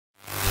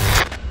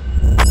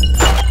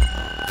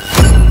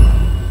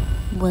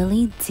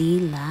Willie D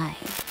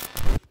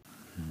Live.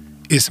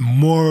 It's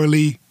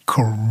morally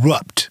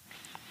corrupt.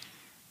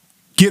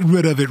 Get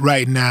rid of it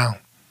right now.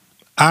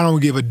 I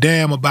don't give a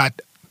damn about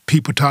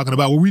people talking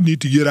about, well, we need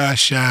to get our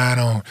shine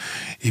on.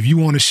 If you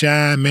want to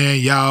shine,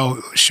 man,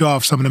 y'all show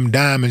off some of them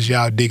diamonds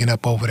y'all digging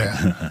up over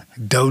there.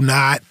 do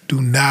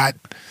not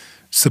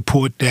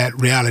support that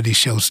reality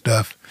show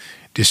stuff.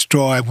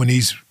 Destroy it when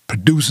these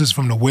producers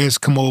from the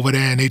West come over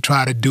there and they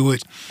try to do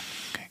it.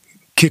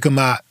 Kick them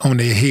out on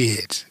their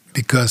heads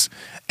because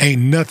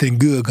ain't nothing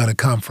good gonna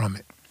come from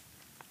it.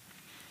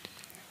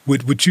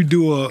 Would you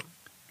do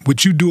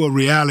a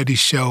reality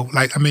show?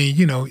 Like, I mean,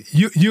 you know,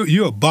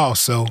 you're a boss,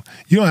 so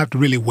you don't have to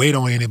really wait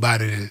on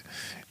anybody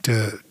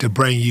to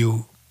bring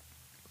you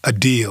a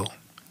deal.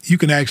 You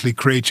can actually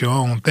create your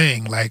own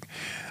thing. Like,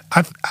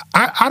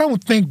 I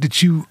don't think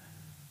that you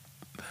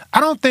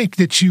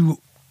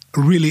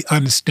really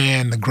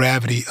understand the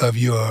gravity of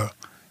your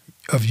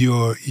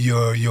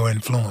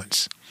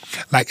influence.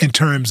 Like, in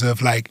terms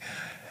of, like,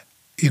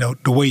 you know,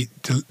 the way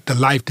the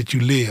life that you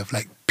live.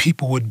 Like,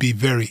 people would be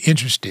very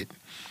interested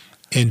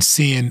in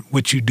seeing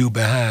what you do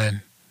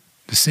behind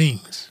the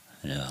scenes.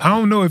 Yeah. I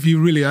don't know if you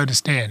really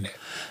understand that.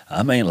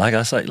 I mean, like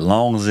I say,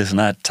 long as it's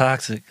not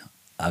toxic,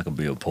 I could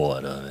be a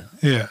part of it.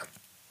 Yeah.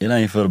 It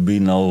ain't for to be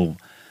no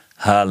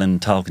hollering,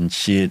 talking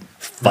shit,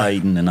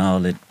 fighting and all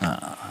that.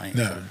 I ain't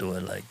gonna do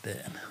it like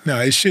that. No,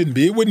 it shouldn't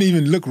be. It wouldn't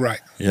even look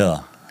right.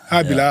 Yeah.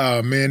 I'd be like,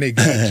 oh, man, they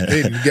got you.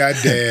 They done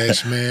got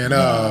Dash, man.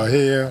 Oh,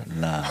 hell.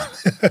 Nah.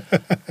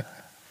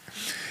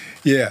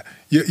 Yeah.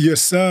 Your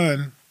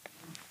son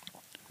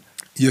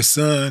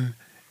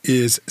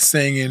is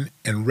singing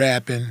and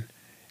rapping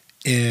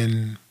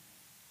in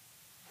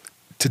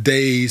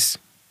today's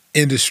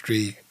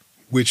industry,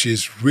 which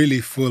is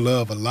really full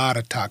of a lot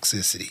of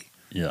toxicity.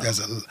 Yeah.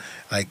 There's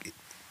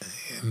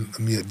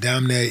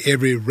down there,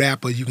 every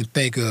rapper you can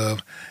think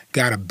of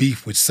got a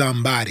beef with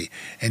somebody.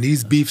 And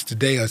these beefs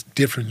today are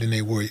different than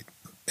they were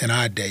in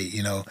our day,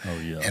 you know. Oh,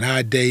 yeah. In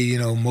our day, you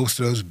know, most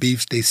of those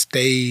beefs, they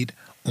stayed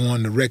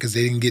on the records.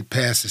 They didn't get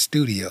past the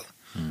studio.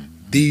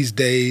 Mm-hmm. These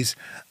days,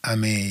 I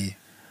mean,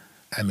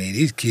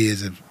 these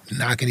kids are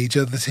knocking each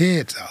other's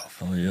heads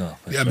off. Oh, yeah.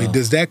 I mean,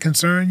 does that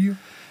concern you?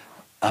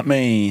 I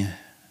mean,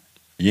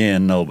 yeah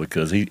and no,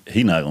 because he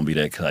not going to be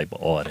that type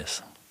of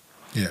artist.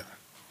 Yeah.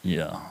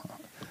 Yeah.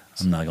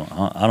 I'm not going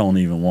to, I don't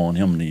even want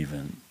him to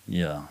even,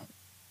 yeah.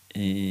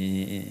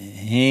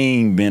 He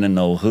ain't been in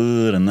no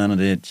hood or none of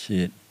that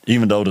shit.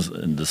 Even though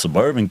the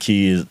suburban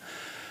kids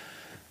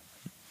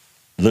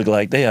look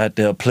like they out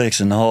there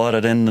plexing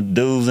harder than the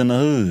dudes in the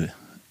hood.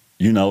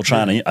 You know,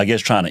 trying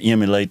to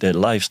emulate that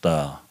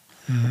lifestyle.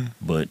 Mm-hmm.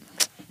 But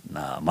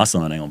nah, my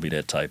son ain't gonna be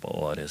that type of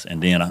artist.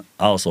 And then I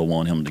also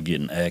want him to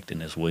get in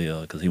acting as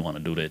well, because he want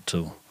to do that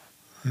too.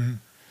 Mm-hmm.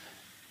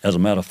 As a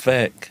matter of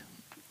fact,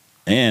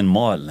 and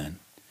Martlin,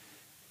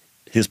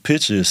 his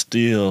picture is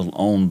still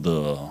on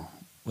the,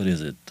 what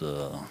is it,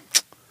 the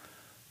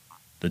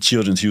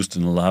Children's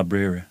Houston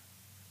Library?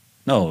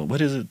 No,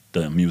 what is it?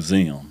 The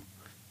museum,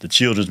 the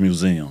Children's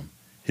Museum.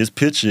 His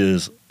picture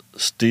is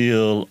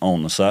still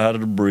on the side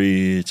of the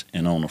bridge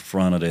and on the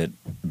front of that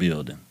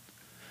building.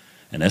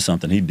 And that's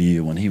something he did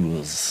when he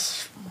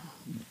was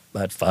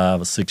about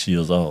 5 or 6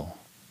 years old.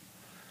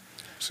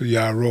 So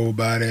y'all roll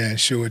by there and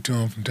show it to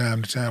him from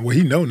time to time. Well,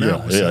 he know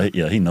now.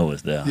 Yeah, he know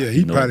it's there. Yeah,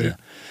 he know probably. it's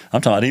there.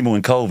 I'm talking about even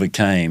when COVID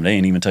came, they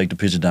ain't even take the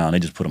picture down. They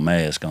just put a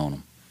mask on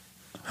him.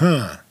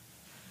 Huh.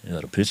 Yeah,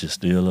 the picture's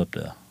still up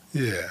there.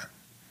 Yeah.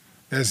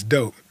 That's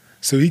dope.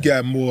 So he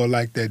got more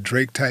like that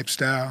Drake type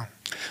style?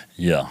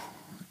 Yeah,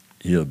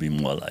 he'll be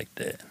more like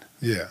that.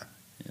 Yeah.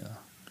 Yeah.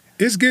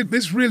 It's good.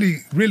 It's really,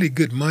 really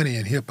good money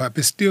in hip hop.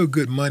 It's still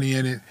good money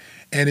in it.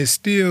 And it's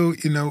still,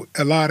 you know,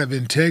 a lot of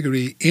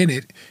integrity in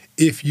it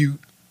if you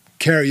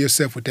carry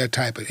yourself with that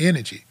type of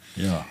energy.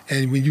 Yeah.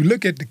 And when you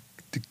look at the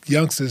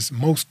youngsters,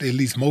 at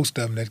least most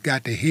of them that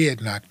got their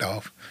head knocked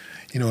off,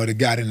 you know, or that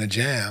got in a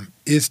jam,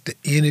 it's the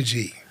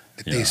energy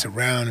that they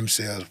surround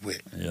themselves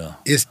with. Yeah.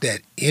 It's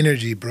that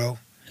energy, bro.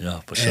 Yeah,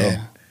 for And,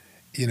 sure.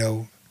 you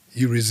know,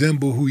 you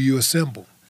resemble who you assemble.